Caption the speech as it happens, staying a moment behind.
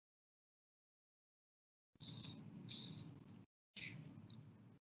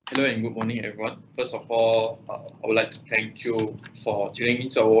Hello and good morning, everyone. First of all, I would like to thank you for tuning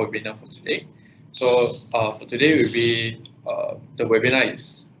into our webinar for today. So for today, will be the webinar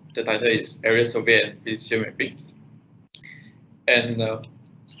is the title is Area Survey and Precision Mapping, and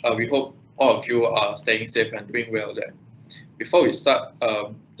we hope all of you are staying safe and doing well there. Before we start,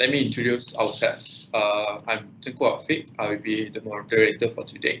 let me introduce ourselves. I'm Tengku Afiq. I will be the moderator for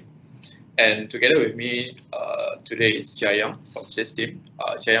today. And together with me today is Jayang from this team.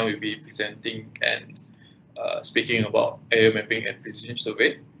 Jayang will be presenting and speaking about area mapping and precision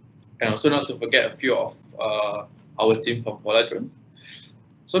survey. And also not to forget a few of our team from Poladrone.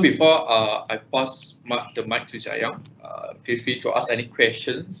 So before I pass the mic to Jayang, feel free to ask any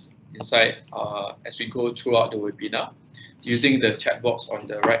questions inside as we go throughout the webinar using the chat box on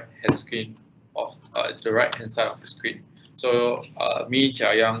the right hand screen of the right hand side of the screen. So me,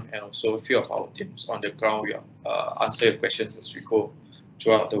 Jayang, and also a few of our teams on the ground will answer your questions as we go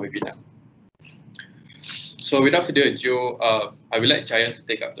throughout the webinar. So without further ado, I will let Jayang to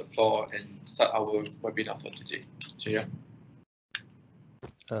take up the floor and start our webinar for today. Jayang.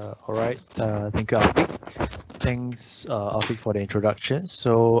 All right, thank you, Afiq. Thanks, Afiq, for the introduction.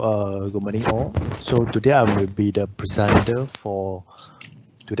 So good morning all. So today I will be the presenter for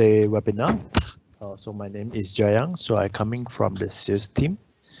today's webinar. So my name is Jayang. So I'm coming from the sales team.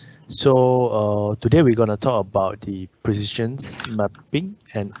 So today we're gonna talk about the precision mapping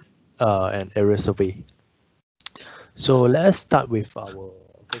and area survey. So let's start with our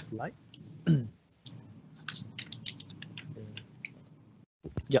first slide.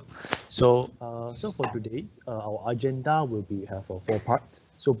 Yeah. So for today's our agenda will be have 4 parts.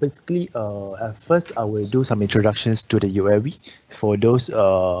 So basically, at first I will do some introductions to the UAV for those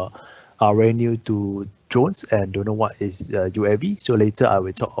are very new to drones and don't know what is UAV. So later I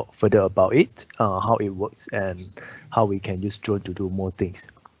will talk further about it, how it works and how we can use drone to do more things.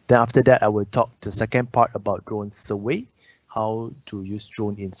 Then after that, I will talk the second part about drone survey, how to use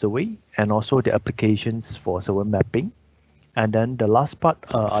drone in survey, and also the applications for survey mapping. And then the last part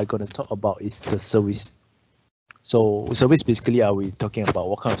I'm going to talk about is the service. So service basically are we talking about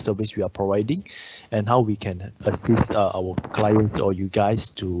what kind of service we are providing and how we can assist our clients or you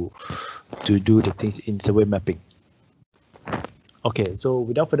guys to do the things in survey mapping. Okay, so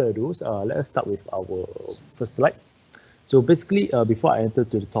without further ado, let's start with our first slide. So basically, before I enter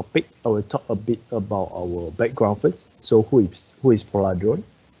to the topic, I will talk a bit about our background first. So who is Poladrone?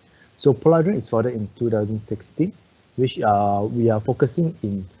 So Poladrone is founded in 2016. Which we are focusing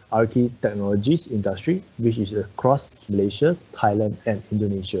in RT technologies industry, which is across Malaysia, Thailand, and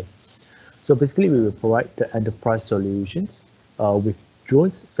Indonesia. So basically, we will provide the enterprise solutions with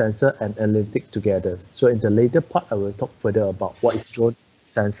drones, sensor, and analytics together. So in the later part, I will talk further about what is drone,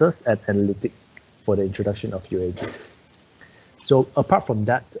 sensors, and analytics for the introduction of UAV. So apart from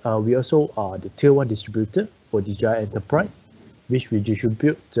that, we also are the tier 1 distributor for DJI Enterprise, which we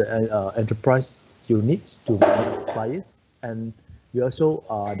distribute to enterprise units to many clients, and we also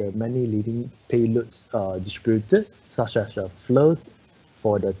are the many leading payloads distributors such as FLIRS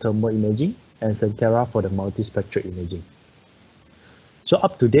for the thermal imaging and Centera for the multispectral imaging. So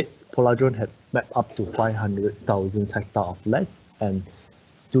up to date, Poladrone had mapped up to 500,000 hectares of land and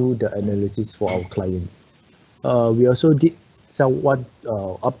do the analysis for our clients. We also did sell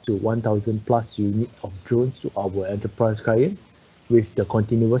up to 1,000 plus units of drones to our enterprise client, with the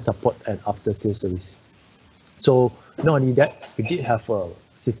continuous support and after sales service. So not only that, we did have a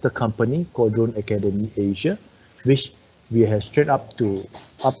sister company called Drone Academy Asia, which we have straight up to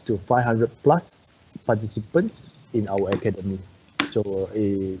 500 plus participants in our academy. So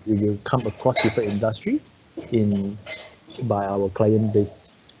we will come across different industry by our client base.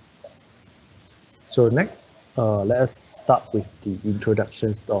 So next, let us start with the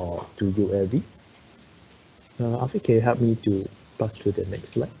introductions to UAV. Afiq, can you help me to pass to the next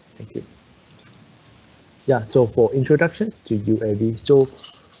slide? Thank you. Yeah, so for introductions to UAV, so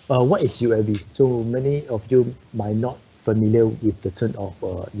what is UAV? So many of you might not familiar with the term of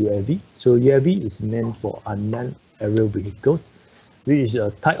UAV. So UAV is meant for unmanned aerial vehicles, which is a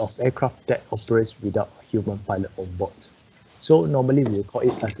type of aircraft that operates without a human pilot on board. So normally we call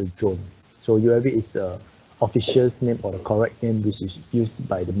it as a drone. So UAV is the official name or the correct name which is used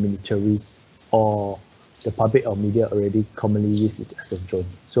by the militaries or the public or media already commonly use it as a drone.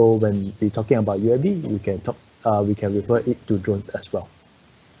 So when we're talking about UAV, we can refer it to drones as well.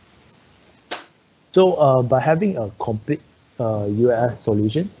 So by having a complete UAS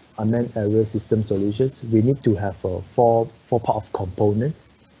solution, unmanned aerial system solutions, we need to have four part of components.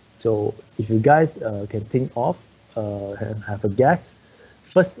 So if you guys can think of have a guess,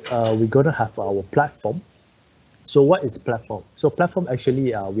 first we're gonna have our platform. So what is platform? So platform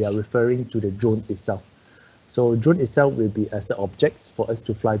actually we are referring to the drone itself. So drone itself will be as the objects for us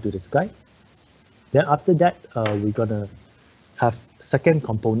to fly to the sky. Then after that, we're gonna have second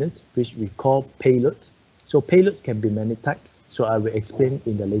components, which we call payloads. So payloads can be many types. So I will explain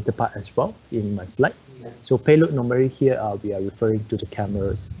in the later part as well in my slide. So payload normally here we are referring to the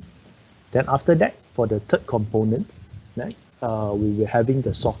cameras. Then after that, for the third component, next, we will having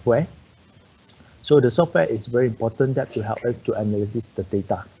the software. So the software is very important that to help us to analyze the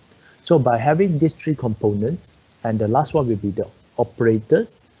data. So by having these three components, and the last one will be the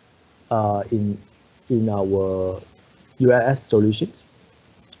operators in our UAS solutions.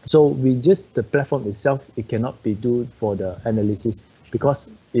 So we just the platform itself, it cannot be done for the analysis because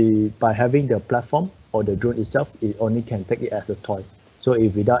by having the platform or the drone itself, it only can take it as a toy. So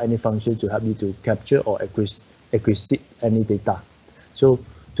if without any function to help you to capture or acquisite any data. So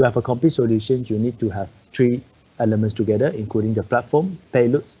to have a complete solution, you need to have three elements together, including the platform,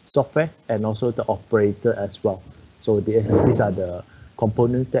 payload, software, and also the operator as well. So these are the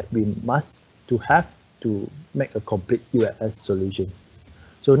components that we must to have to make a complete UAS solutions.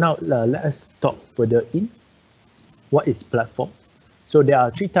 So now let us talk further in. What is platform? So there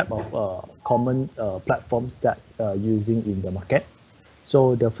are three types of common platforms that are using in the market.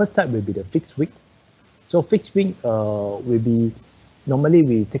 So the first type will be the fixed wing. So fixed wing will be, normally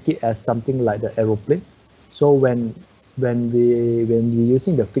we take it as something like the aeroplane. So when we're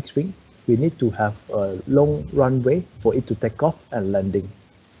using the fixed wing, we need to have a long runway for it to take off and landing.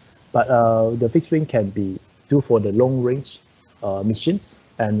 But the fixed wing can be do for the long range missions,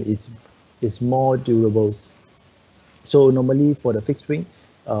 and it's more durable. So normally for the fixed wing,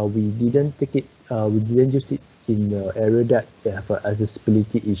 we didn't use it in the area that they have an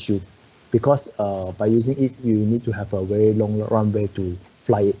accessibility issue, because by using it, you need to have a very long runway to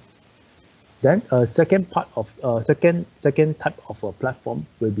fly it. Then second type of a platform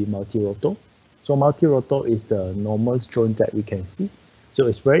will be multi-rotor. So multi-rotor is the normal drone that we can see. So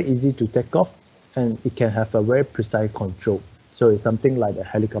it's very easy to take off, and it can have a very precise control. So it's something like a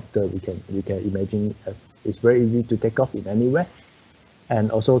helicopter we can imagine as it's very easy to take off in anywhere,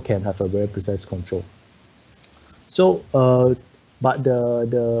 and also can have a very precise control. So but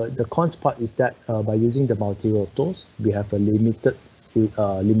the cons part is that by using the multi-rotors, we have a limited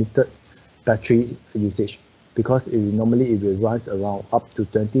battery usage, because normally it will runs around up to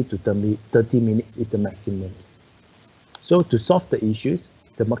 20 to 30 minutes is the maximum. So to solve the issues,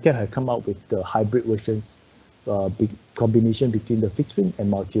 the market has come out with the hybrid versions, big combination between the fixed wing and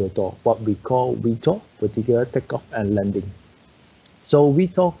multi-rotor, what we call VTOL, vertical takeoff and landing. So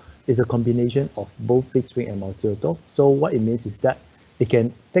VTOL is a combination of both fixed wing and multi-rotor. So what it means is that it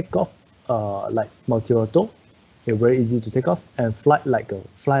can take off like multi-rotor, it's very easy to take off, and fly like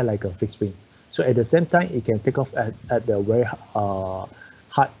a fixed wing. So at the same time, it can take off at the very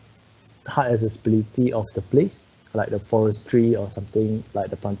high accessibility of the place, like the forestry or something like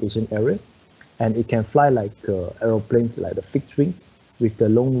the plantation area, and it can fly like aeroplanes, like the fixed wings, with the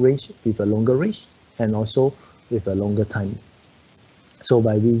longer range, and also with a longer time. So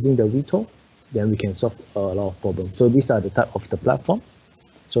by using the VTOL, then we can solve a lot of problems. So these are the type of the platforms.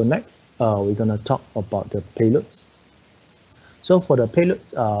 So next, we're gonna talk about the payloads. So for the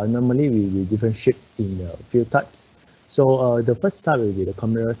payloads, normally we differentiate in few types. So the first type will be the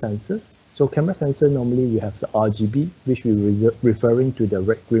camera sensors. So camera sensor, normally we have the RGB, which we referring to the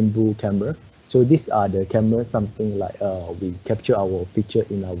red, green, blue camera. So these are the cameras, something like we capture our picture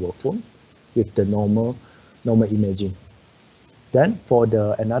in our phone with the normal imaging. Then for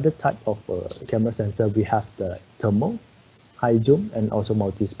another type of camera sensor, we have the thermal, high zoom, and also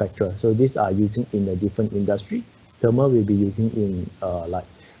multispectral. So these are using in a different industry. Thermal will be using in like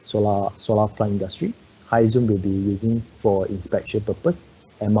solar plant industry. High zoom will be using for inspection purpose,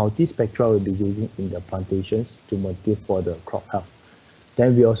 and multispectral will be using in the plantations to monitor for the crop health.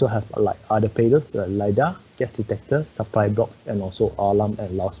 Then we also have like other payloads, the LiDAR, gas detector, supply blocks, and also alarm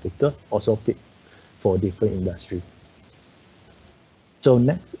and loudspeaker, also fit for different industry. So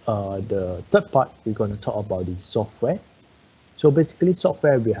next, the third part, we're going to talk about the software. So basically,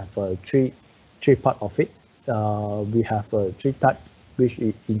 software, we have three part of it. We have three types, which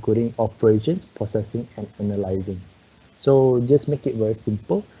is including operations, processing, and analyzing. So just make it very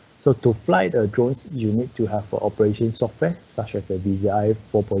simple. So to fly the drones, you need to have operation software such as the DJI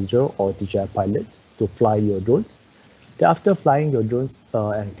 4.0 or DJI Pilot to fly your drones. Then after flying your drones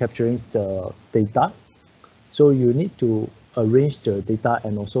and capturing the data, so you need to arrange the data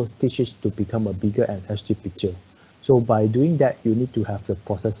and also stitch it to become a bigger and HD picture. So by doing that, you need to have the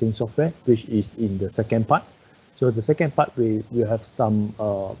processing software, which is in the second part. So the second part, we have some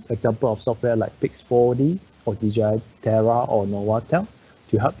example of software like Pix4D, or DJI Terra or Novatel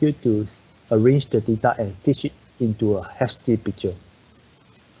to help you to arrange the data and stitch it into a HD picture.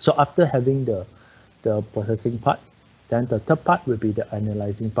 So after having the processing part, then the third part will be the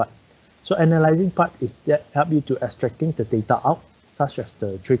analyzing part. So analyzing part is that help you to extracting the data out, such as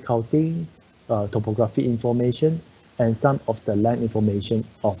the tree counting, topography information, and some of the land information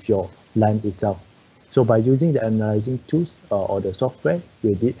of your land itself. So by using the analyzing tools or the software,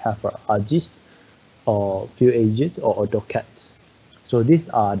 we did have ArcGIS or Field Agents or AutoCAD. So these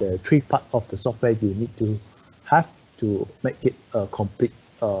are the three parts of the software you need to have to make it a complete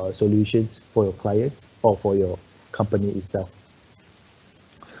solutions for your clients or for your company itself.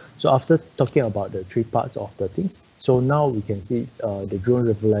 So after talking about the three parts of the things, so now we can see the drone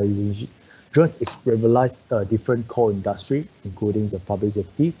realization. Drones is realized different core industry, including the public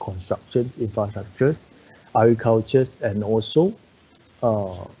safety, constructions, infrastructures, agricultures, and also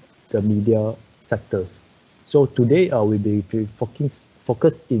the media sectors. So today we'll be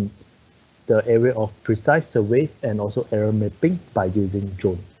focused in the area of precise surveys and also area mapping by using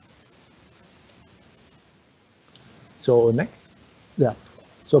drone. So next, yeah.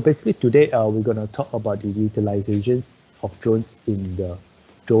 So basically today we're gonna talk about the utilizations of drones in the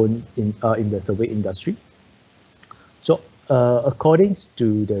survey industry. So according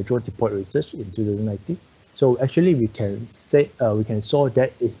to the drone deployed research in 2019, so actually we can say we can saw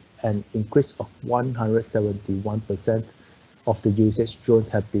that is an increase of 171% of the usage drone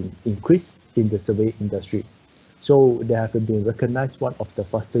have been increased in the survey industry. So they have been recognized one of the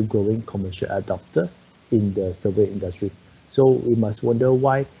fastest growing commercial adopter in the survey industry. So we must wonder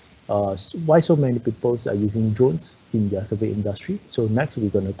why so many people are using drones in their survey industry. So next we're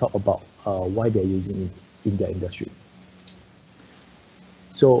going to talk about why they're using it in their industry.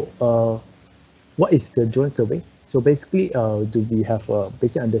 So what is the drone survey? So basically, do we have a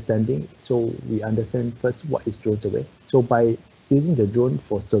basic understanding? So we understand first what is drone survey. So by using the drone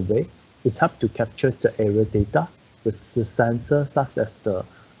for survey, it's help to capture the aerial data with the sensor such as the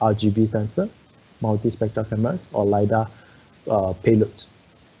RGB sensor, multispectral cameras, or LiDAR payloads.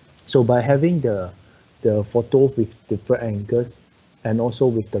 So by having the photo with different angles and also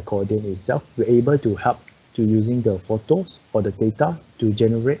with the coordinate itself, we're able to help to using the photos or the data to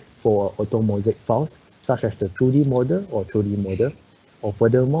generate for auto mosaic files such as the 2D model or 3D model, or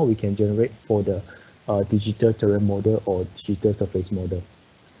furthermore we can generate for the digital terrain model or digital surface model.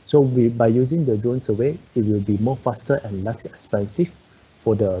 So by using the drone survey, it will be more faster and less expensive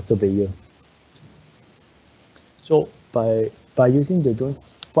for the surveyor. So by using the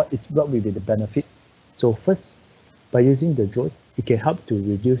drones, what will be the benefit? So first, by using the drones, it can help to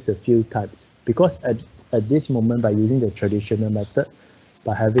reduce the field times, because at this moment, by using the traditional method,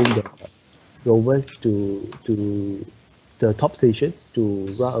 by having the rovers to the top stations to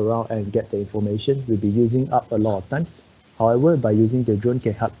run around and get the information, will be using up a lot of times. However, by using the drone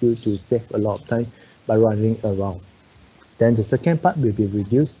can help you to save a lot of time by running around. Then the second part will be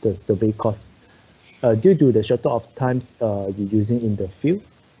reduce the survey cost. Due to the shorter of times you're using in the field,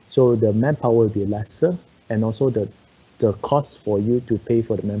 so the manpower will be lesser, and also the cost for you to pay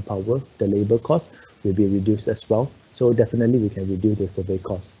for the manpower, the labor cost will be reduced as well. So definitely we can reduce the survey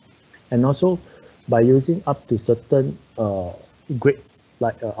cost. And also by using up to certain grades,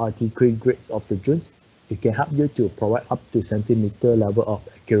 like RT grades of the drones, it can help you to provide up to centimeter level of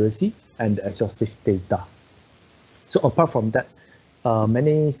accuracy and exhaustive data. So apart from that,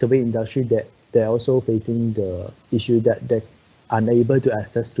 many survey industry that they're also facing the issue that they're unable to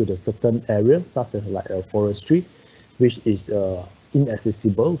access to the certain area, such as like a forestry, which is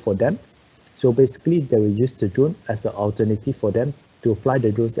inaccessible for them. So basically, they will use the drone as an alternative for them to fly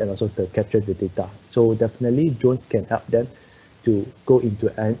the drones and also to capture the data. So definitely, drones can help them to go into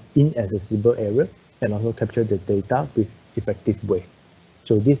an inaccessible area and also capture the data with effective way.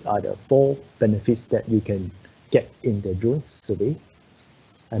 So these are the 4 benefits that you can get in the drone survey.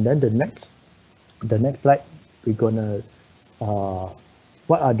 And then the next slide, we're gonna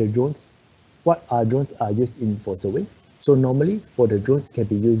what are the drones? What are drones are used in for survey? So normally for the drones can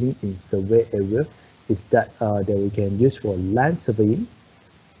be using in survey area is that we can use for land surveying,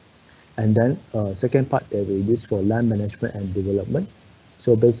 and then second part that we use for land management and development.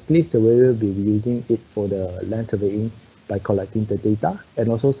 So basically surveyor will be using it for the land surveying by collecting the data, and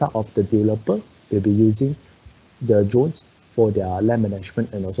also some of the developer will be using the drones for their land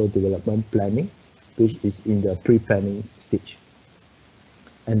management and also development planning, which is in the pre-planning stage.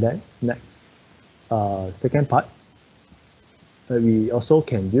 And then next, second part, we also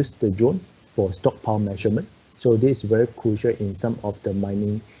can use the drone for stockpile measurement. So this is very crucial in some of the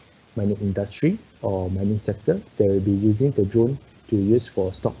mining industry or mining sector. They will be using the drone to use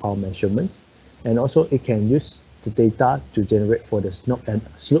for stockpile measurements. And also it can use the data to generate for the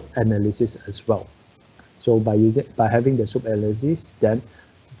slope analysis as well. So by having the slope analysis, then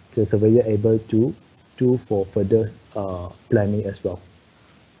the surveyor able to do for further planning as well.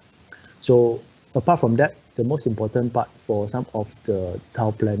 So apart from that, the most important part for some of the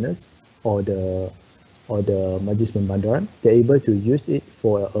town planners or the Majlis Pembandaran, they're able to use it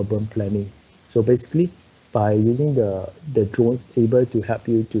for urban planning. So basically, by using the drones, able to help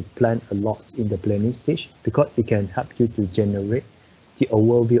you to plan a lot in the planning stage, because it can help you to generate the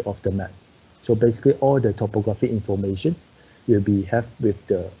overview of the map. So basically, all the topography informations will be have with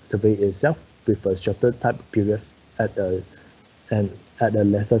the survey itself with a shorter time period at a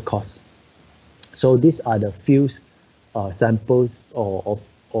lesser cost. So these are the few samples or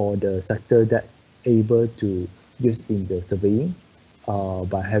the sector that able to use in the surveying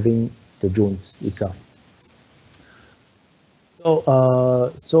by having the drones itself.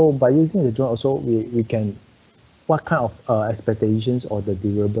 So by using the drone also we can, what kind of expectations or the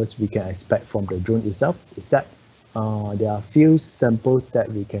deliverables we can expect from the drone itself is that there are few samples that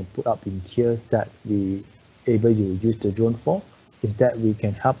we can put up in here that we able to use the drone for, is that we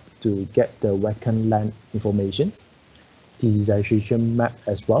can help to get the vacant land information, digitization map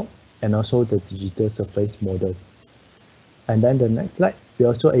as well, and also the digital surface model. And then the next slide, we're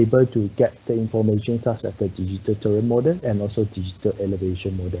also able to get the information such as the digital terrain model and also digital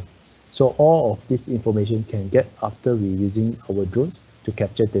elevation model. So all of this information can get after we using our drones to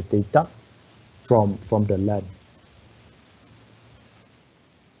capture the data from the land.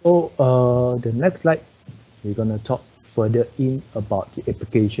 So the next slide, we're going to talk further in about the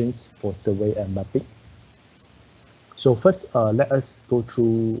applications for survey and mapping. So first, let us go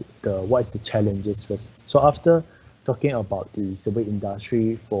through what is the challenges first. So after talking about the survey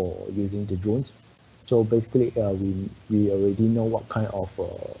industry for using the drones, so basically we already know what kind of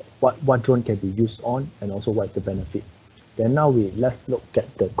what drone can be used on and also what is the benefit. Then now let's look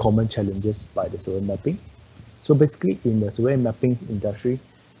at the common challenges by the survey mapping. So basically in the survey mapping industry,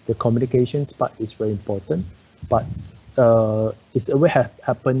 the communications part is very important, but it's always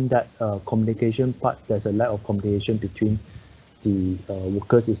happened that communication part, there's a lack of communication between the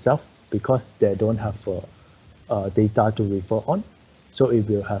workers itself because they don't have data to refer on. So it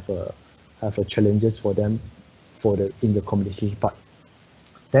will have a challenges for them in the communication part.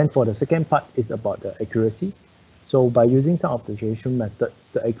 Then for the second part is about the accuracy. So by using some of the traditional methods,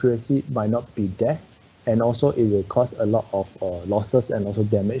 the accuracy might not be there, and also it will cause a lot of losses and also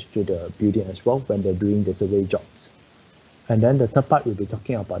damage to the building as well when they're doing the survey jobs. And then the third part will be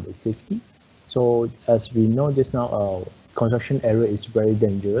talking about the safety. So as we know just now, construction area is very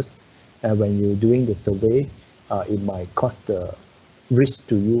dangerous, and when you're doing the survey, it might cause the risk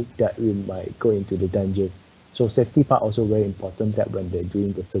to you that you might go into the danger. So safety part also very important that when they're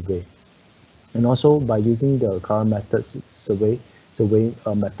doing the survey. And also by using the current methods, survey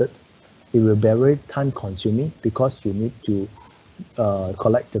methods, it will be very time consuming because you need to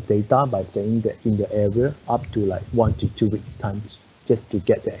collect the data by staying in the area up to like 1 to 2 weeks times just to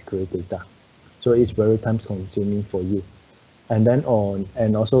get the accurate data. So it's very time consuming for you. And then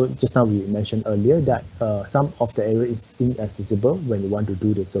and also just now we mentioned earlier that some of the area is inaccessible when you want to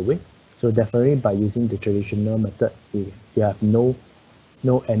do the survey. So definitely by using the traditional method, you have no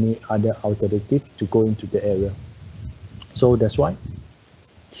any other alternative to go into the area. So that's why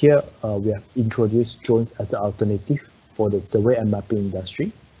here we have introduced drones as an alternative for the survey and mapping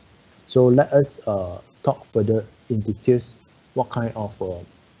industry. So let us talk further in details what kind of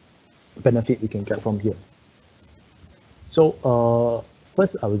benefit we can get from here. So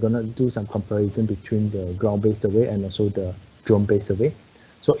first, we're gonna do some comparison between the ground-based survey and also the drone-based survey.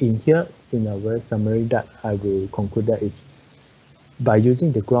 So in here, in a very summary that I will conclude that is by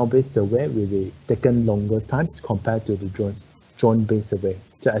using the ground-based survey, we will taken longer times compared to the drone-based survey.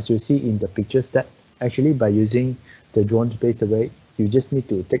 So as you see in the pictures that actually by using the drone-based survey, you just need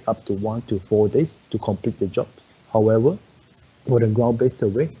to take up to 1 to 4 days to complete the jobs. However, for the ground-based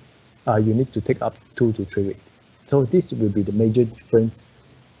survey, you need to take up 2 to 3 weeks. So this will be the major difference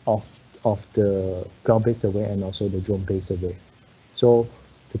of the ground-based survey and also the drone-based survey. So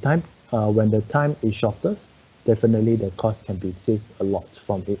the time, when the time is shorter, definitely the cost can be saved a lot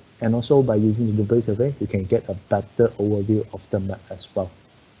from it. And also by using the drone-based survey, you can get a better overview of the map as well.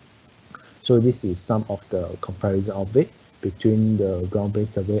 So this is some of the comparison of it between the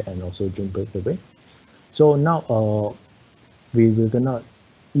ground-based survey and also drone-based survey. So now we will gonna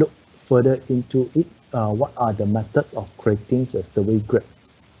look further into it. What are the methods of creating a survey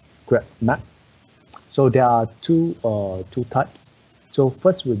grab map? So there are two types. So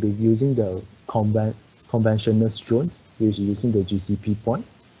first we'll be using the conventional drones, which is using the GCP point.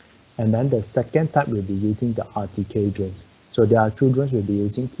 And then the second type will be using the RTK drones. So there are two drones we'll be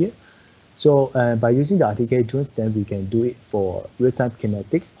using here. So by using the RTK drones, then we can do it for real-time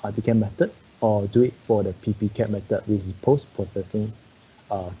kinetics, RTK method, or do it for the PPK method, which is post-processing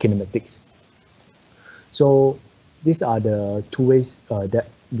kinematics. So these are the two ways that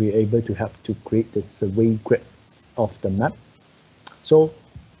we're able to help to create the survey grid of the map. So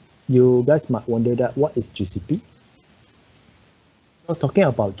you guys might wonder that what is GCP? So talking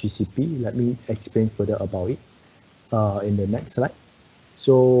about GCP, let me explain further about it in the next slide.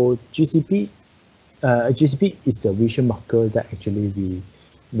 So GCP is the vision marker that actually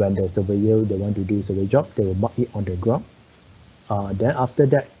when the surveyor they want to do survey job, they will mark it on the ground. Then after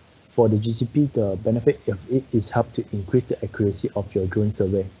that, for the GCP, the benefit of it is help to increase the accuracy of your drone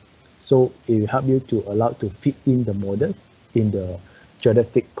survey. So it will help you to allow to fit in the models in the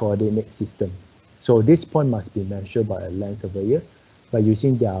geodetic coordinate system. So this point must be measured by a land surveyor by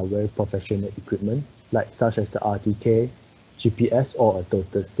using their very professional equipment, like such as the RTK, GPS, or a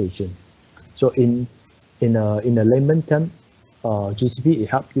total station. So in a layman term, GCP it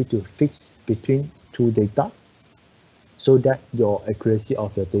helps you to fix between two data, so that your accuracy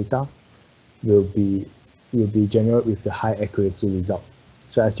of your data will be generated with the high accuracy result.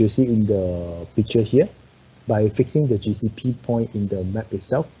 So as you see in the picture here, by fixing the GCP point in the map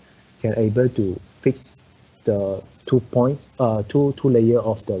itself, can able to fix the 2 points, two layer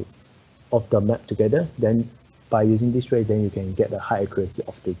of the map together. Then by using this way, then you can get a high accuracy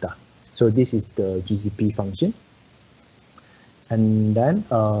of data. So this is the GCP function. And then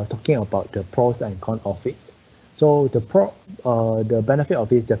talking about the pros and cons of it. So the benefit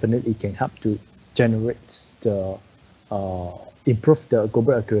of it definitely can help to generate the improve the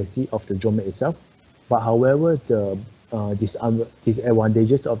global accuracy of the drone itself. But however, the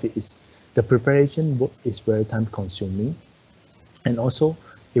disadvantages of it is the preparation work is very time consuming, and also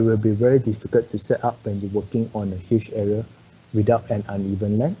it will be very difficult to set up when you're working on a huge area without an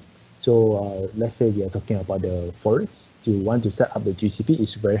uneven land. So let's say we are talking about the forest. You want to set up the GCP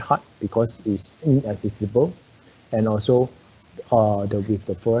is very hard because it's inaccessible, and also with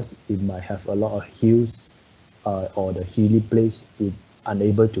the forest it might have a lot of hills or the hilly place you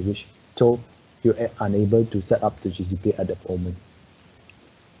unable to reach. So you're unable to set up the GCP at the moment.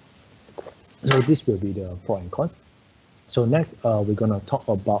 So this will be the pro and cons. So next we're gonna talk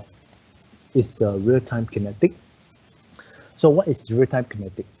about is the real-time kinetic. So what is real-time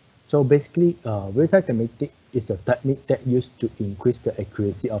kinetic? So basically real-time kinetic is a technique that used to increase the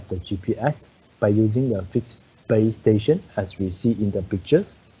accuracy of the GPS by using a fixed base station, as we see in the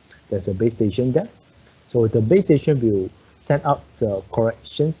pictures. There's a base station there. So the base station will send out the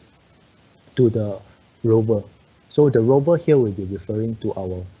corrections to the rover. So the rover here will be referring to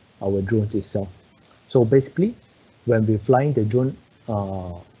our drone itself. So basically, when we're flying the drone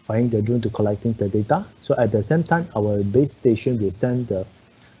to collecting the data, so at the same time, our base station will send the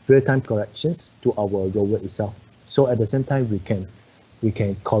real-time corrections to our rover itself. So at the same time, we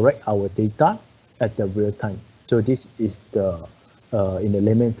can correct our data at the real time. So this is the in the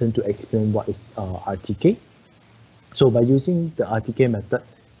layman term to explain what is RTK. So by using the RTK method,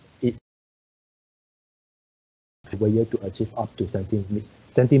 it will to achieve up to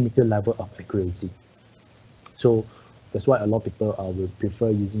centimeter level of accuracy. So that's why a lot of people will prefer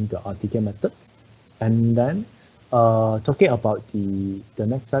using the RTK methods. And then talking about the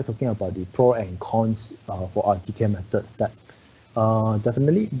next slide, talking about the pro and cons for RTK methods, that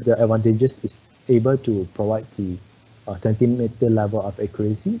definitely the advantages is able to provide the centimeter level of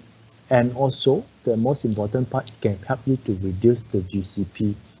accuracy, and also the most important part, can help you to reduce the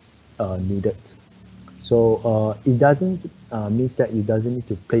GCP needed. So it doesn't means that you doesn't need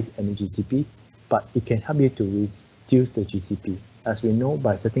to place any GCP, but it can help you to reduce the GCP. As we know,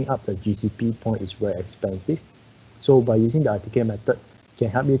 by setting up the GCP point is very expensive. So by using the RTK method, it can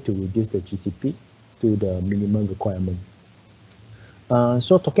help you to reduce the GCP to the minimum requirement.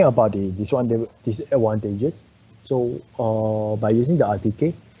 So talking about the disadvantages. So by using the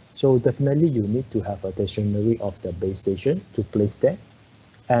RTK, so definitely you need to have a dictionary of the base station to place there.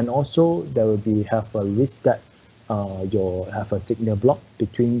 And also there will be have a risk that you'll have a signal block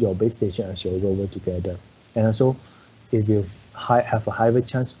between your base station and your rover together. And also it will have a higher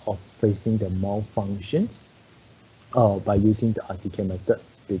chance of facing the malfunctions by using the RTK method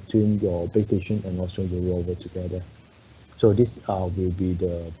between your base station and also your rover together. So this will be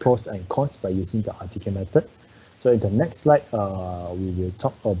the pros and cons by using the RTK method. So in the next slide, we will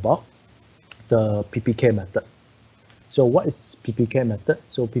talk about the PPK method. So what is PPK method?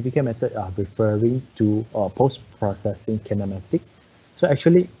 So PPK method are referring to post-processing kinematic. So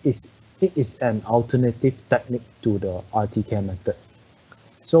actually it is an alternative technique to the RTK method.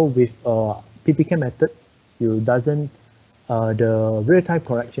 So with PPK method, you doesn't the real-time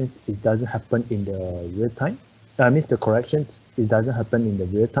corrections, it doesn't happen in the real time. Means the corrections, it doesn't happen in the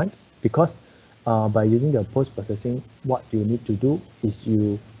real times, because by using the post-processing, what you need to do is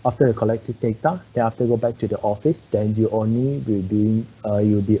you, after you collected data, then after go back to the office, then you only will doing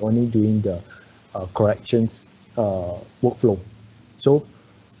you'll be only doing the corrections workflow. So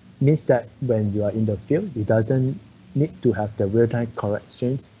means that when you are in the field, it doesn't need to have the real-time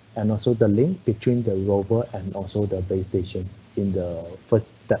corrections and also the link between the rover and also the base station in the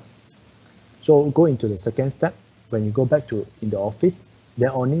first step. So go into the second step. When you go back to in the office, then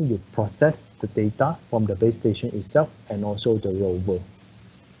only you process the data from the base station itself and also the rover.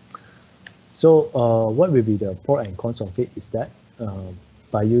 So what will be the pros and cons of it is that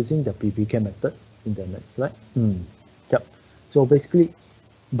by using the PPK method in the next slide. Yep. So basically,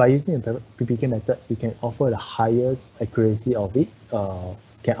 by using the PPK method, you can offer the highest accuracy of it,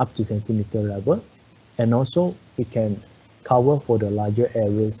 can up to centimeter level, and also it can cover for the larger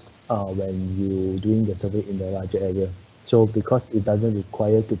areas when you doing the survey in the larger area. So because it doesn't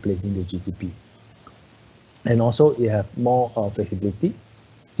require to placing the GCP, and also it have more flexibility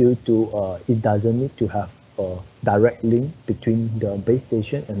due to it doesn't need to have a direct link between the base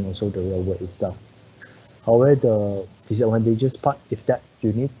station and also the rover itself. However, the disadvantageous part is that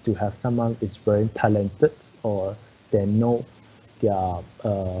you need to have someone is very talented or they know their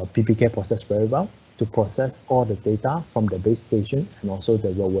PPK process very well to process all the data from the base station and also the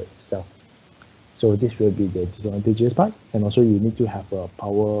rover itself. So this will be the disadvantageous part, and also you need to have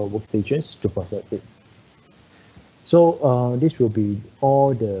power workstations to process it. So this will be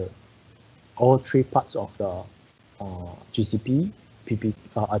all three parts of the GCP,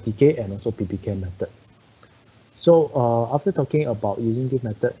 RTK, and also PPK method. So after talking about using this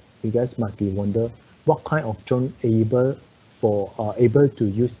method, you guys must be wonder what kind of drone able to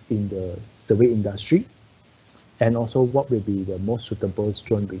use in the survey industry, and also what will be the most suitable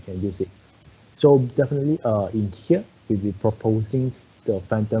drone we can use it. So definitely in here we'll be proposing the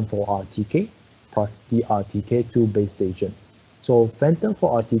Phantom 4 RTK plus the RTK2 base station. So Phantom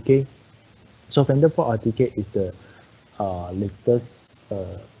 4 RTK is the latest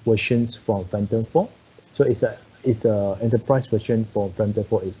versions from Phantom 4. So it's a enterprise version for Phantom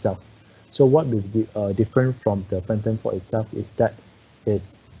 4 itself. So what will be different from the Phantom 4 itself is that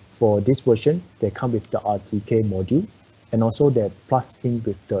for this version, they come with the RTK module, and also they plus in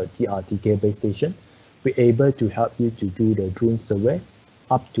with the RTK base station. We're able to help you to do the drone survey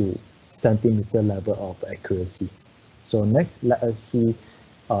up to centimeter level of accuracy. So next, let us see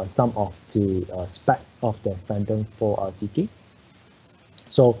some of the spec of the Phantom 4 RTK.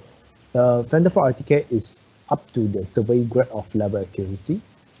 So the Phantom 4 RTK is up to the survey grade of level accuracy,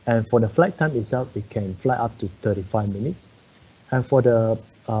 and for the flight time itself, it can fly up to 35 minutes. And for the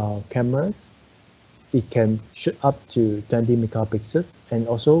cameras, it can shoot up to 20 megapixels, and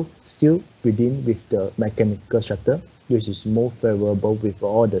also still within with the mechanical shutter, which is more favorable with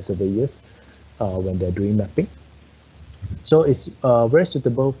all the surveyors when they're doing mapping. So it's very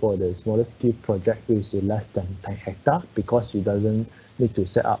suitable for the smaller scale project, which is less than 10 hectares, because you doesn't need to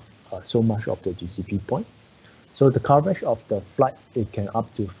set up so much of the GCP point. So the coverage of the flight, it can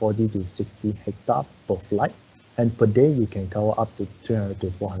up to 40 to 60 hectares per flight, and per day you can cover up to 300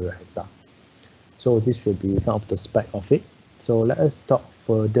 to 400 hectares. So this will be some of the spec of it. So let us talk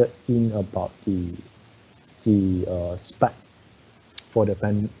further in about the spec for the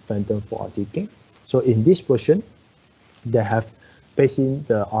Phantom 4 RTK. So in this version, they have based in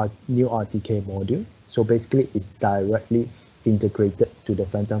the new RTK module. So basically, it's directly integrated to the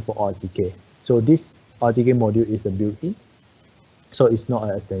Phantom 4 RTK. So this RTK module is a built-in, so it's not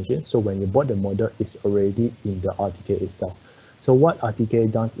an extension. So when you bought the model, it's already in the RTK itself. So what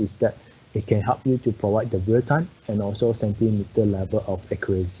RTK does is that it can help you to provide the real time and also centimeter level of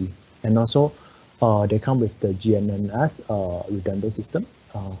accuracy. And also they come with the GNSS redundant system,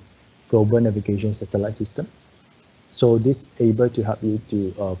 global navigation satellite system. So this able to help you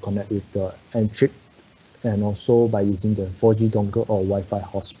to connect with the N-trip, and also by using the 4G dongle or Wi-Fi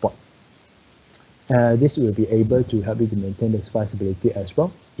hotspot. This will be able to help you to maintain the visibility as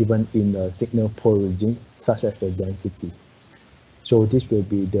well, even in the signal poor region such as the density. So this will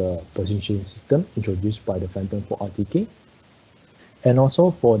be the positioning system introduced by the Phantom 4 RTK. And also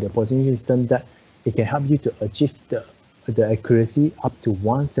for the positioning system, that it can help you to achieve the accuracy up to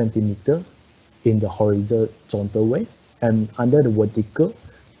 1 centimeter in the horizontal way, and under the vertical,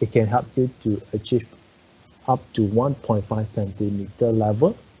 it can help you to achieve up to 1.5 centimeter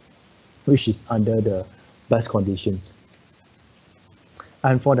level, which is under the best conditions.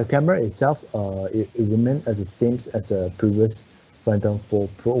 And for the camera itself, it remains as the same as a previous Phantom 4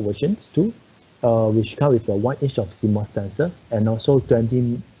 Pro versions 2, which come with a 1-inch of CMOS sensor and also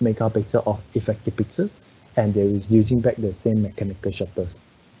 20 megapixel of effective pixels, and they're using back the same mechanical shutter.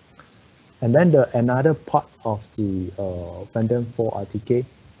 And then another part of the Phantom 4 RTK,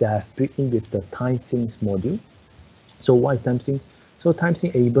 they have built in with the time sync module. So what is time sync? So time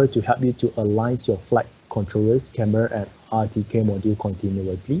sync able to help you to align your flight controllers, camera, and RTK module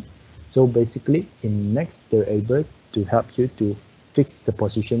continuously. So basically, in Next, they're able to help you to fix the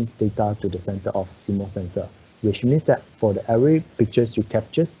position data to the center of CMOS sensor, which means that for the every pictures you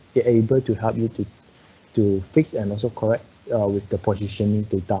capture, it's able to help you to fix and also correct with the positioning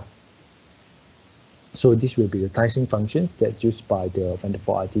data. So this will be the time sync functions that's used by the Phantom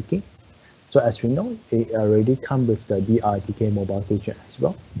 4 RTK. So as we know, it already comes with the DRTK mobile station as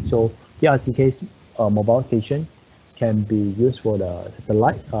well. So DRTK's mobile station can be used for the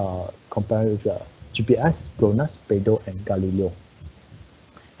satellite compared with the GPS, GLONASS, Beidou, and Galileo.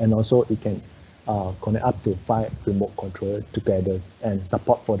 And also it can connect up to 5 remote controllers together and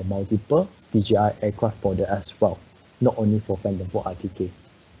support for the multiple DJI aircraft model as well, not only for Phantom 4 RTK.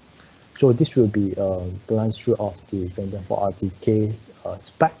 So this will be a glance through of the Phantom 4 RTK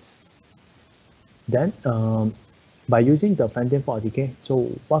specs. Then by using the Phantom 4 RTK,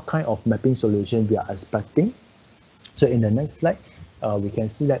 so what kind of mapping solution we are expecting? So in the next slide, we can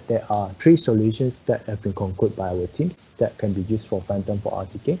see that there are 3 solutions that have been concluded by our teams that can be used for Phantom 4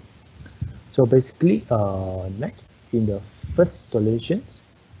 RTK. So basically, next in the first solutions,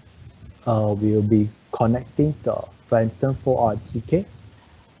 we will be connecting the Phantom 4 RTK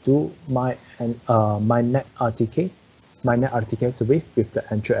to MyNet RTK service with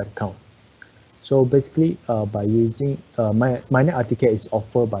the Android account. So basically, by using MyNet RTK is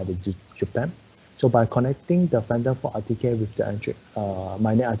offered by the Japan. So by connecting the Phantom 4 RTK with the Android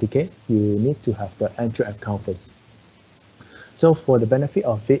MyNet RTK, you need to have the Android account first. So for the benefit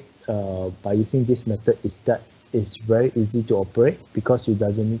of it, by using this method is that it's very easy to operate because you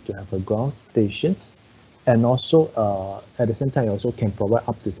doesn't need to have a ground stations, and also at the same time you also can provide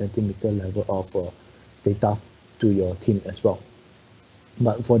up to centimeter level of data to your team as well.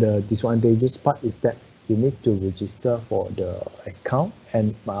 But for the disadvantageous part is that you need to register for the account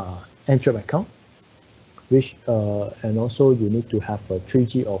and Android account, which and also you need to have a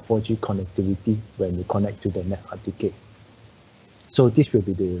 3G or 4G connectivity when you connect to the Net RTK. So this will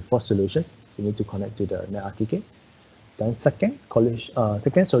be the first solutions. You need to connect to the Net RTK. Then second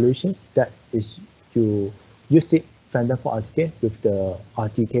solutions that is you use it Phantom 4 RTK with the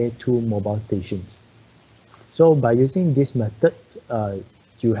RTK2 mobile stations. So by using this method,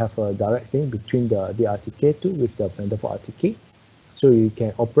 you have a direct link between the RTK2 with the Phantom 4 RTK. So you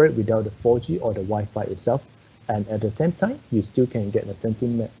can operate without the 4G or the Wi-Fi itself. And at the same time, you still can get a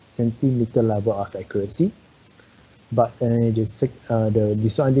centimeter level of accuracy. But the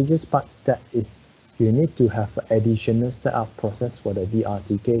disadvantageous part is that you need to have an additional setup process for the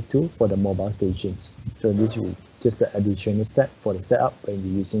DRTK2 for the mobile stations. So this is just the additional step for the setup when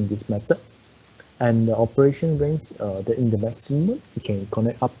you're using this method. And the operation range, in the maximum, you can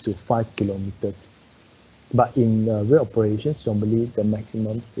connect up to 5 kilometers. But in real operations, normally the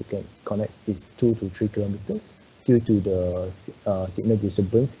maximum you can connect is 2 to 3 kilometers due to the signal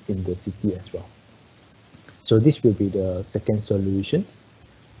disturbance in the city as well. So this will be the second solutions.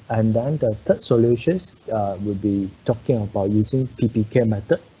 And then the third solutions will be talking about using PPK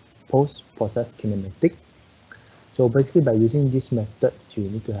method, post-process kinematic. So basically by using this method, you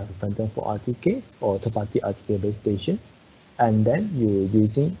need to have a Phantom 4 RTKs or third-party RTK base stations, and then you're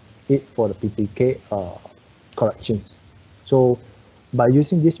using it for the PPK corrections. So by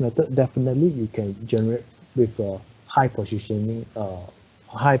using this method, definitely you can generate with a high positioning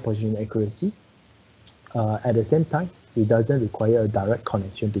accuracy. At the same time, it doesn't require a direct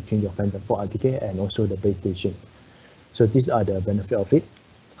connection between your Phantom 4 RTK and also the base station. So these are the benefit of it.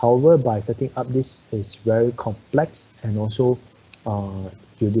 However, by setting up this is very complex, and also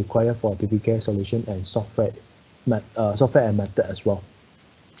you require for a PPK solution and software and method as well.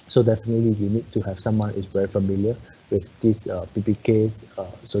 So definitely you need to have someone who is very familiar with these PPK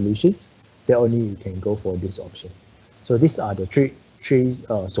solutions. Then only you can go for this option. So these are the three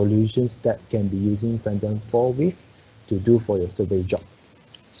solutions that can be using Phantom 4 with to do for your survey job.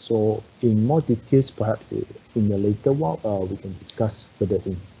 So in more details, perhaps in the later while, we can discuss further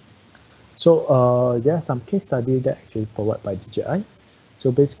in. So there are some case studies that actually provided by DJI.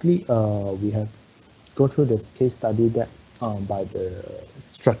 So basically, we have gone through this case study that by the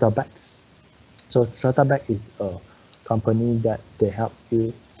Stratabax. So Stratabax is a company that they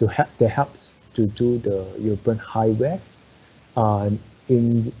helps to do the European highways.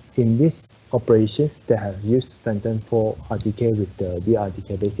 In this operations that have used Phantom 4 RTK with the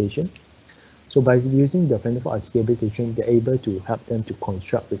DRTK base station. So by using the Phantom 4 RTK base station, they're able to help them to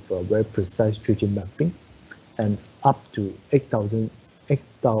construct with a very precise 3D mapping and up to 80,000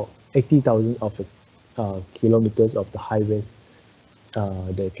 of kilometers of the highways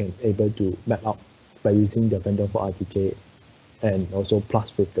they can able to map out by using the Phantom 4 RTK and also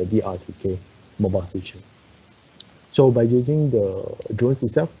plus with the DRTK mobile station. So by using the drones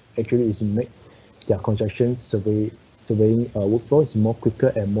itself, actually is make their construction surveying workflow is more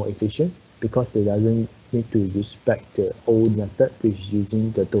quicker and more efficient because it doesn't need to use back the old method, which is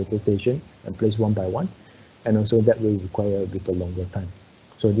using the total station and place one by one, and also that will require a bit of longer time.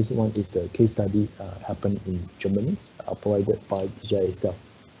 So this one is the case study happened in Germany, provided by DJI itself.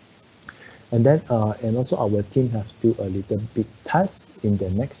 And then and also our team have do a little bit task in the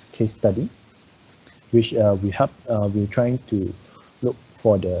next case study, which we're trying to look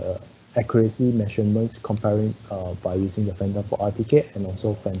for the accuracy measurements comparing by using the Phantom 4 RTK and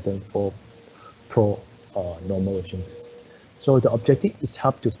also Phantom 4 Pro normal versions. So the objective is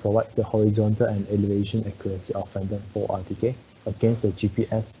help to provide the horizontal and elevation accuracy of Phantom 4 RTK against the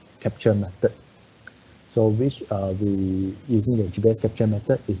GPS capture method. So which we using the GPS capture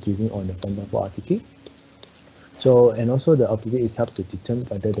method is using on the Phantom 4 RTK. So and also the objective is help to determine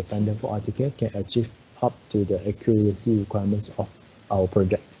whether the Phantom 4 RTK can achieve up to the accuracy requirements of our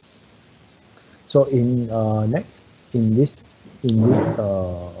projects. So in this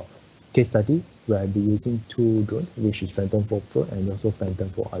case study, we'll be using two drones, which is Phantom 4 Pro and also Phantom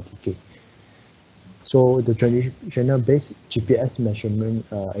 4 RTK. So the traditional base GPS measurement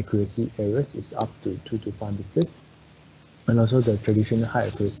accuracy errors is up to 2 to 5 meters, and also the traditional high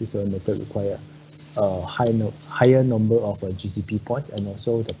accuracy method require a higher number of GCP points, and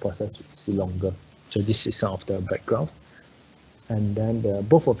also the process is longer. So this is some of the background. And then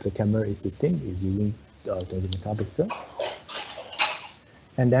both of the camera is the same, is using 20 megapixel.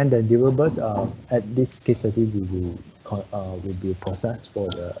 And then the deliverables at this case study will be processed for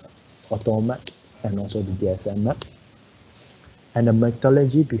the auto maps and also the DSM map. And the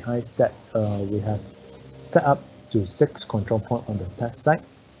methodology behind that, we have set up to 6 control points on the test site,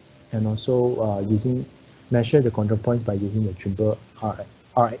 and also measure the control points by using the triple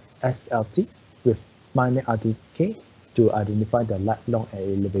RSLT with minor RTK to identify the lat long and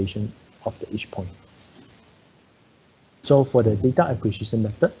elevation of each point. So for the data acquisition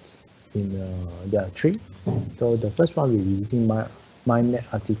method, there are 3. So the first one we're using minor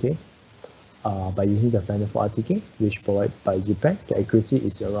RTK by using the Phantom 4 RTK, which provided by Japan. The accuracy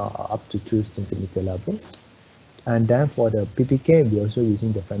is around up to 2 centimeter levels. And then for the PPK, we're also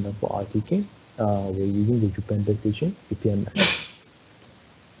using the Phantom 4 RTK. We're using the Japan base station, APMX.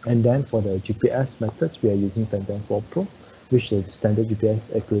 And then for the GPS methods, we are using Phantom 4 Pro, which the standard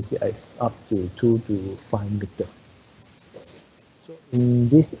GPS accuracy is up to 2 to 5 meters. So in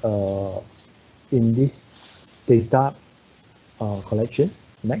this data collections,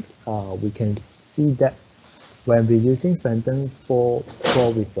 next we can see that when we're using Phantom 4 Pro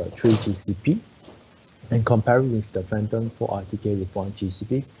with 3 GCP and comparing with the Phantom 4 RTK with 1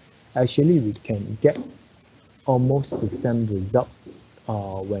 GCP, actually we can get almost the same result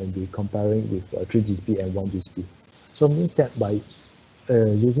when we're comparing with 3 GCP and 1 GCP. So it means that by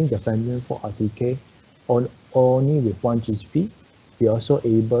using the Phantom 4 RTK only with 1 GCP, we're also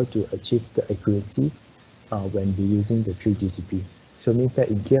able to achieve the accuracy when we're using the 3 GCP. So it means that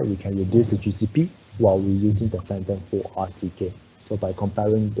in here we can reduce the GCP while we're using the Phantom 4 RTK. So by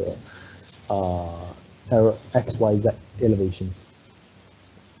comparing the XYZ elevations.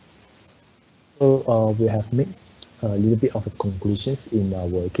 So we have made a little bit of conclusions in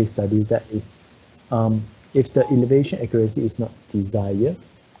our case study, that is, if the elevation accuracy is not desired,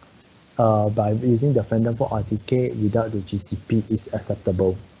 by using the Phantom 4 RTK without the GCP is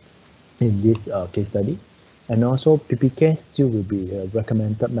acceptable in this case study. And also PPK still will be a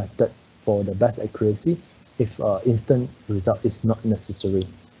recommended method for the best accuracy if instant result is not necessary.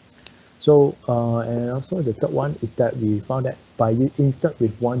 So and also the third one is that we found that by insert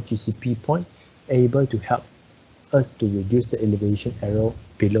with 1 GCP point, able to help us to reduce the elevation error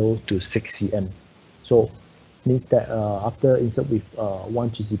below to 6 cm. So means that after insert with 1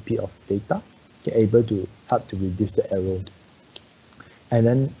 GCP of data, you're able to help to reduce the error. And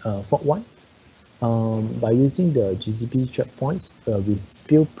then fourth one, by using the GCP checkpoints, we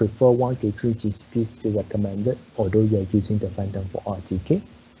still prefer 1 to 3 GCPs to recommended, although you are using the Phantom 4 RTK,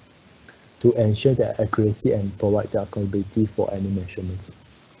 to ensure the accuracy and provide the accountability for any measurements.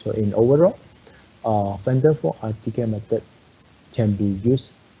 So in overall, Phantom 4 RTK method can be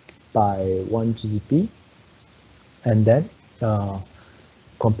used by 1 GCP, and then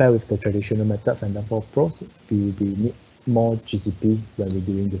compare with the traditional method, Phantom 4 Pros, we need more GCP when we're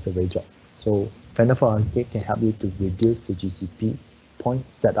doing the survey job. So Phantom 4 Arcade can help you to reduce the GCP point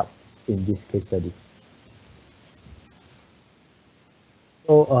setup in this case study.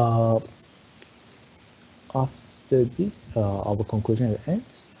 So after this, our conclusion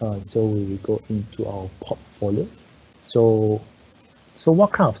ends. So we will go into our portfolio. So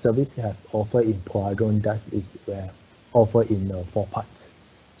what kind of service have offered in Poladrone does is offer in 4 parts.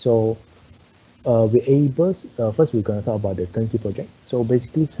 So we're able, first we're going to talk about the turnkey project. So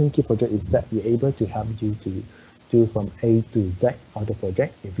basically turnkey project is that we're able to help you to do from A to Z of the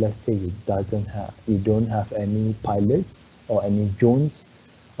project. If let's say you don't have any pilots or any drones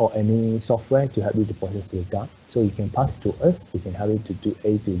or any software to help you to process data, so you can pass to us, we can help you to do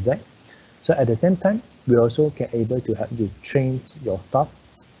A to Z. So at the same time, we also can able to help you train your staff,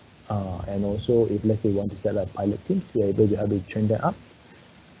 and also if let's say you want to set up pilot teams, we're able to help you train them up.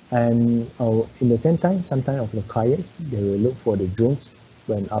 And in the same time, sometimes of the clients, they will look for the drones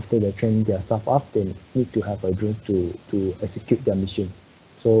when after they train their staff up, they need to have a drone to execute their mission.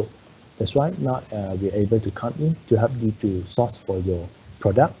 So that's why now we're able to come in to help you to source for your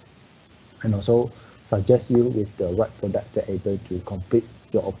product and also suggest you with the right product that are able to complete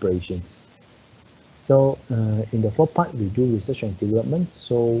your operations. So in the 4th part, we do research and development.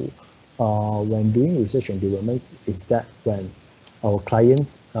 So when doing research and development is that when our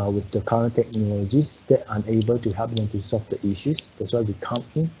clients with the current technologies that are unable to help them to solve the issues, that's why we come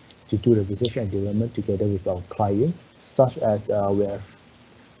in to do the research and development together with our client, such as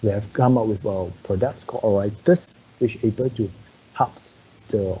we have come up with our products called operators, which are able to help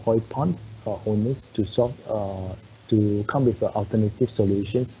the oil ponds owners to solve to come with alternative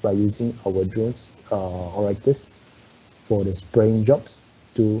solutions by using our drones operators for the spraying jobs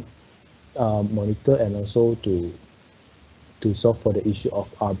to monitor and also to solve for the issue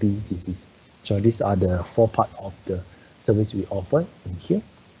of RB disease. So these are the 4 parts of the service we offer in here.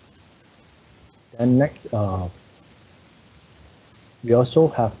 Then next, we also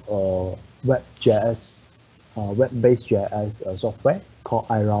have a web-based GIS software called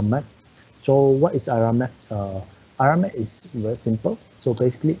IRAMAP. So what is IRAMAP? IRAMAP is very simple. So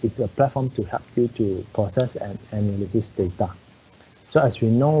basically, it's a platform to help you to process and analyze data. So as we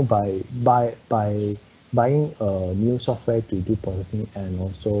know, by buying a new software to do processing and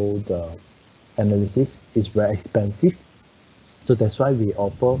also the analysis is very expensive. So that's why we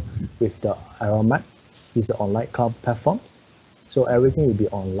offer with the IRAMAP, these are online cloud platforms. So everything will be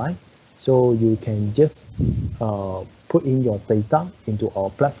online. So you can just put in your data into our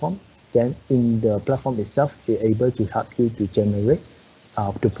platform. Then in the platform itself, it's able to help you to generate,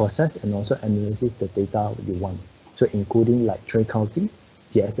 to process and also analyze the data you want. So including like trade counting,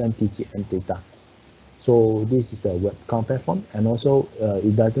 TSM, TTM data. So this is the web cloud platform, and also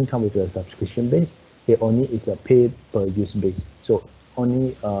it doesn't come with a subscription base. It only is a pay per use base. So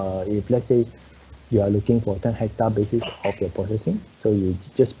only if let's say you are looking for 10 hectare basis of your processing, so you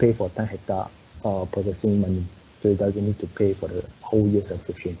just pay for 10 hectare processing money. So it doesn't need to pay for the whole year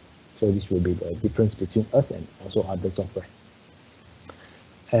subscription. So this will be the difference between us and also other software.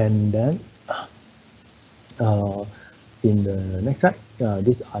 And then in the next slide,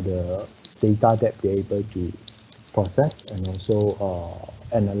 these are the data that we're able to process and also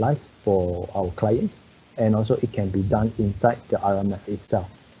analyze for our clients. And also it can be done inside the IRAMAP itself.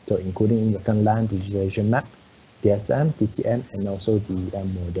 So including the land digitization map, DSM, TTM, and also the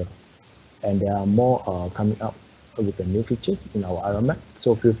M model. And there are more coming up with the new features in our IRAMAP.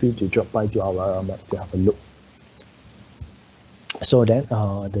 So feel free to drop by to our IRAMAP to have a look. So then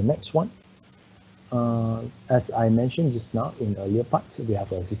the next one, as I mentioned just now in earlier parts, we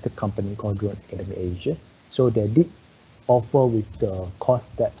have a sister company called Drone Academy Asia. So they did offer with the course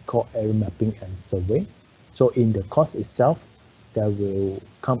that called area mapping and survey. So in the course itself, that will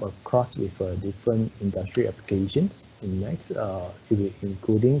come across with different industry applications. In next,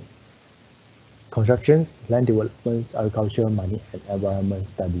 including constructions, land developments, agriculture, mining, and environment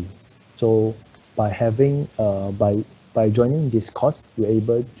study. So by having by joining this course, we're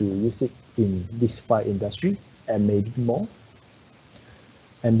able to use it in this 5 industry and maybe more.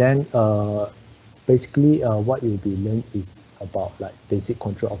 And then basically what you'll be learning is about like basic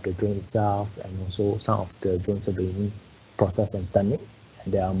control of the drone itself and also some of the drone surveying process and technique.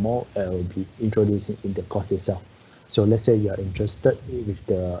 And there are more will be introducing in the course itself. So let's say you are interested with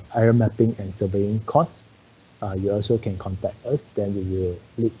the area mapping and surveying course, you also can contact us. Then we will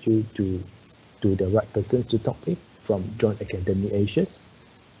lead you to the right person to talk with from Drone Academy Asia.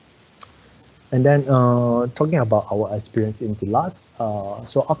 And then talking about our experience in the last,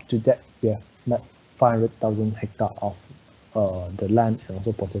 so up to that we have mapped 500,000 hectares of the land and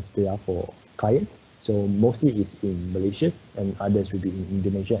also process data for clients. So mostly it's in Malaysia and others will be in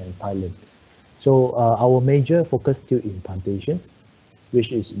Indonesia and Thailand. So our major focus still in plantations,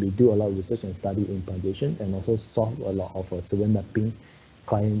 which is we do a lot of research and study in plantation and also solve a lot of survey mapping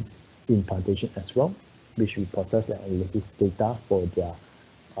clients in plantation as well, which we process and analysis data for their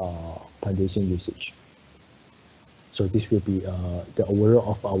plantation usage. So this will be the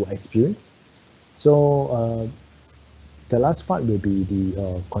overall of our experience. So the last part will be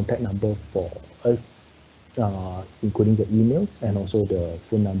the contact number for us, including the emails and also the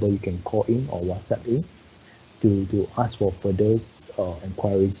phone number you can call in or WhatsApp in to ask for further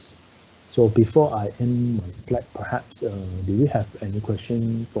inquiries. So before I end my slide, perhaps do we have any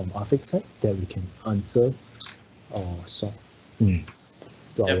question from Afik's side that we can answer or solve?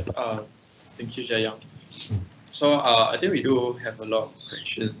 Yep, thank you, Jayang. So I think we do have a lot of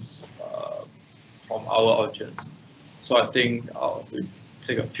questions from our audience. So I think we'll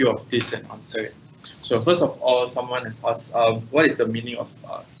take a few of these and answer it. So first of all, someone has asked, what is the meaning of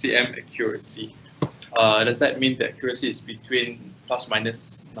CM accuracy? Does that mean the accuracy is between plus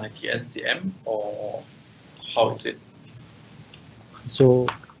minus 90 cm, or how is it? So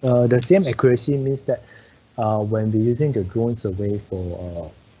the CM accuracy means that when we're using the drone survey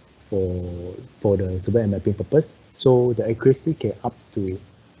for the survey and mapping purpose, so the accuracy can up to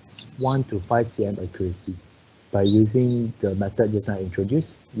 1 to 5 cm accuracy by using the method just now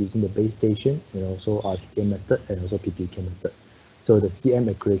introduced, using the base station and also RTK method and also PPK method. So the CM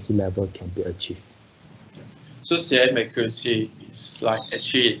accuracy level can be achieved. So CM accuracy is like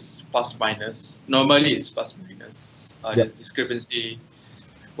actually it's plus minus. Normally it's plus minus. The discrepancy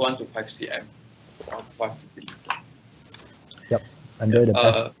 1 to 5 cm. 1 to 5 cm. Yep. Under the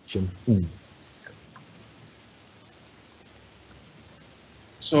best position.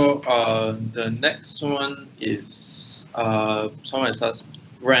 So the next one is someone has asked,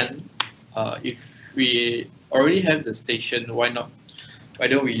 Ren, if we already have the station, why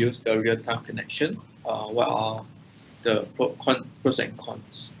don't we use the real-time connection? What are the pros and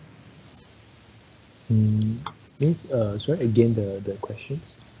cons? Means sorry, again the questions.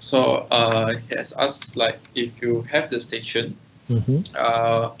 So he has asked, like, if you have the station,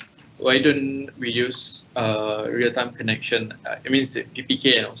 why don't we use real-time connection? It means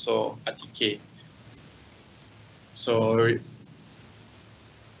PPK and also RTK. So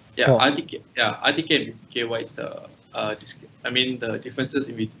RTK and PPK. What is the the differences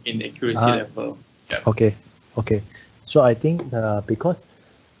in accuracy level? Yeah. Okay. So I think because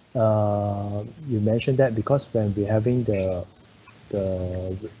you mentioned that because when we're having the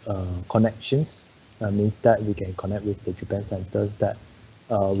connections, means that we can connect with the Japan centers that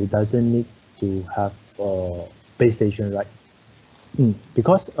we doesn't need to have a base station, right?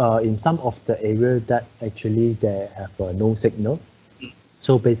 Because in some of the area that actually they have no signal,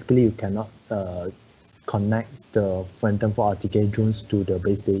 so basically you cannot connect the Phantom for RTK drones to the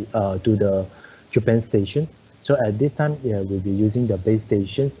base to the Japan station. So at this time, we'll be using the base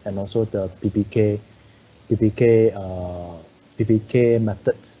stations and also the PPK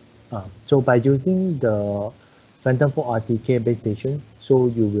methods. So by using the Phantom 4 RTK base station, so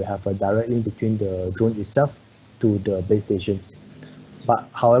you will have a direct link between the drone itself to the base stations. But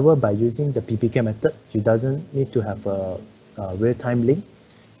however, by using the PPK method, you doesn't need to have a real-time link.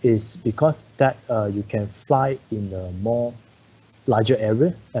 Is because that you can fly in a more larger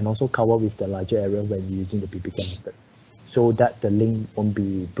area and also cover with the larger area when using the PPK method, so that the link won't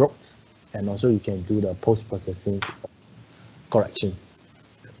be broke, and also you can do the post-processing corrections.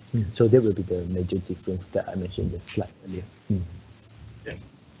 So that will be the major difference that I mentioned in the slide earlier. Yeah.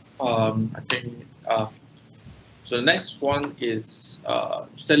 I think so. The next one is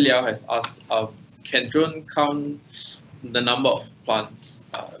Mr. Liao has asked, can drone count the number of plants,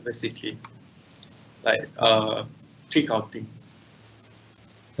 basically, like tree counting?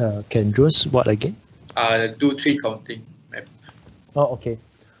 Can drones what again? Do tree counting. Oh, okay.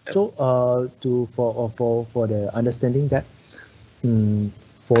 Yep. So for the understanding that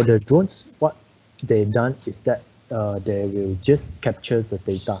for the drones, what they've done is that they will just capture the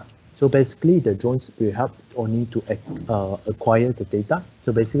data. So basically, the drones will help only to acquire the data.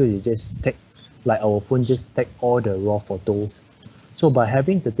 So basically, you just take, like our phone just take all the raw photos. So by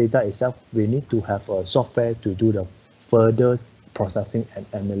having the data itself, we need to have a software to do the further processing and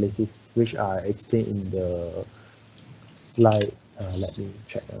analysis, which I explained in the slide. Let me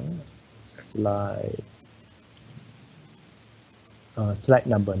check. Slide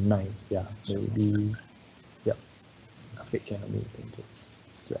number 9. Yeah, maybe. Yeah, I think can help me.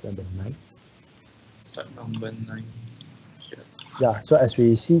 Slide number 9. Slide number 9. Yeah, so as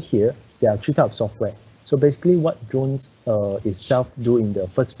we see here, there are 3 types of software. So basically what drones itself do in the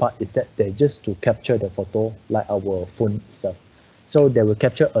first part is that they just to capture the photo like our phone itself. So they will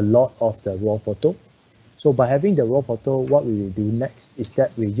capture a lot of the raw photo. So by having the raw photo, what we will do next is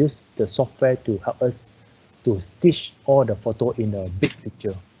that we use the software to help us to stitch all the photo in a big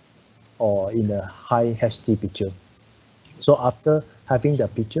picture or in a high HD picture. So after having the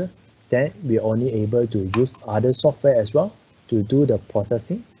picture, then we're only able to use other software as well to do the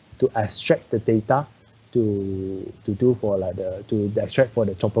processing, to extract the data, to do for like to extract for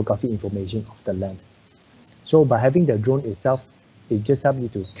the topography information of the land. So by having the drone itself, it just helps you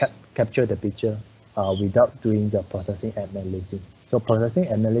to capture the picture without doing the processing and analyzing. So processing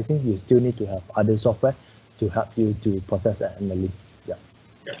and analyzing, you still need to have other software to help you to process and analyze. Yeah.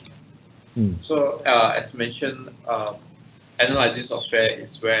 So as mentioned, analyzing software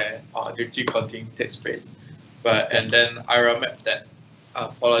is where duty counting takes place. And then IRA-map that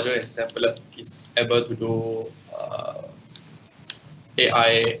Poladrone is developed is able to do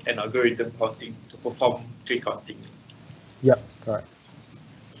AI and algorithm counting to perform tree counting. Yeah, correct.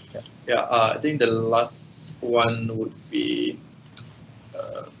 Yeah, I think the last one would be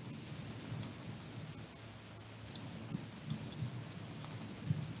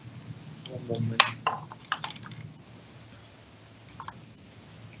one moment.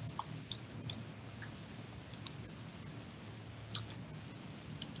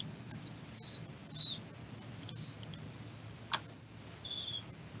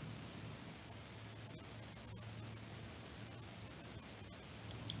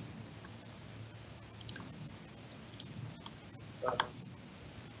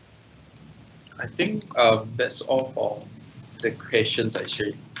 I think that's all for the questions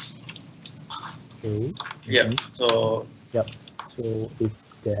actually. Okay. Yeah. So. Yep. So if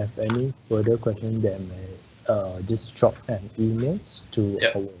they have any further questions, they may just drop an emails to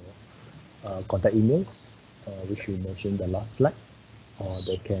our contact emails, which we mentioned the last slide, or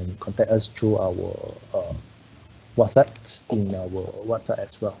they can contact us through our WhatsApp in our website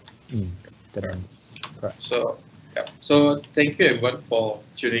as well. Correct. So yeah. So thank you everyone for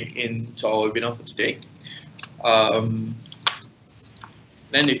tuning in to our webinar for today.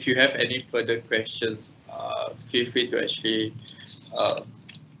 Then if you have any further questions, feel free to actually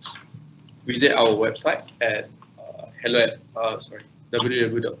visit our website at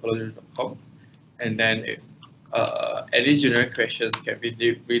www.poladrone.com, and then if any general questions can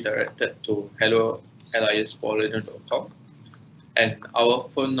be redirected to hello@poladrone.com, and our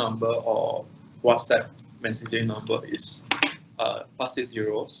phone number or WhatsApp messaging number is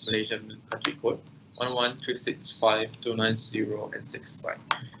 +60 Malaysian country code 11365290 and 69.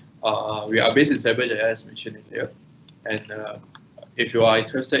 We are based in Cyberjaya as mentioned earlier, and if you are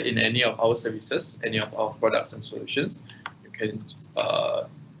interested in any of our services, any of our products and solutions, you can go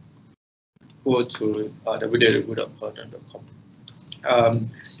to www.poladrone.com.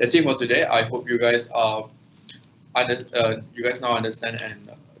 That's it for today. I hope you guys now understand and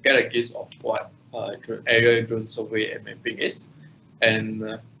get a gist of what aerial drone survey and mapping is.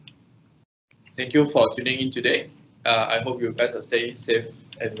 And thank you for tuning in today. I hope you guys are staying safe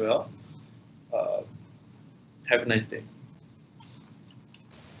and well. Have a nice day.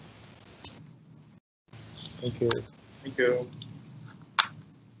 Thank you. Thank you.